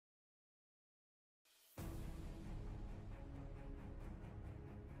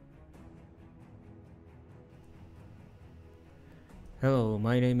Hello,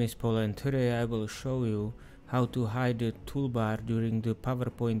 my name is Paul and today I will show you how to hide the toolbar during the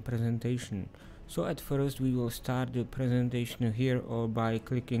PowerPoint presentation. So at first we will start the presentation here or by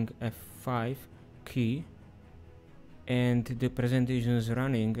clicking F5 key, and the presentation is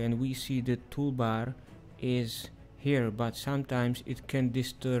running and we see the toolbar is here, but sometimes it can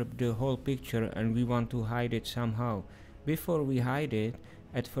disturb the whole picture and we want to hide it somehow. Before we hide it,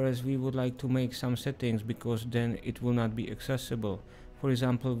 at first we would like to make some settings because then it will not be accessible. For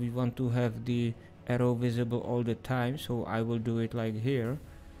example, we want to have the arrow visible all the time, so I will do it like here.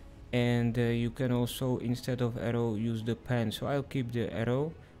 And you can also, instead of arrow, use the pen. So I'll keep the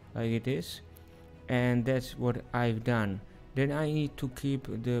arrow like it is, and that's what I've done. Then I need to keep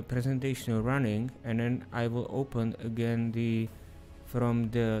the presentation running, and then I will open again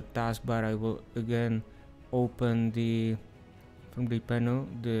from the taskbar. I will again open from the panel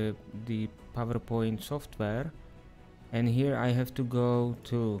the PowerPoint software, and here I have to go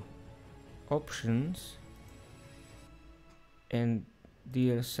to options and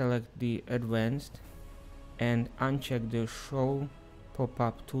select the advanced and uncheck the show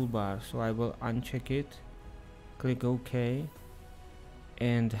pop-up toolbar. So I will uncheck it, click OK,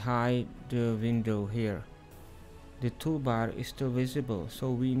 and hide the window here. The toolbar is still visible,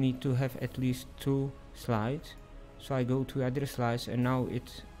 so we need to have at least 2 slides. So I go to other slides and now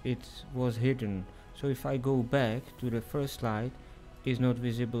it was hidden. So if I go back to the first slide, it's not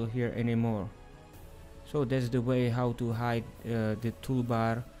visible here anymore. So that's the way how to hide the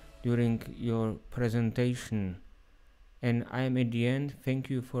toolbar during your presentation. And I am at the end. Thank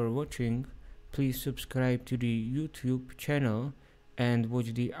you for watching. Please subscribe to the YouTube channel and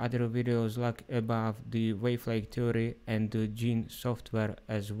watch the other videos like above, the wave-like theory and the gene software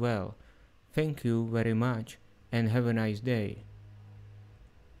as well. Thank you very much and have a nice day.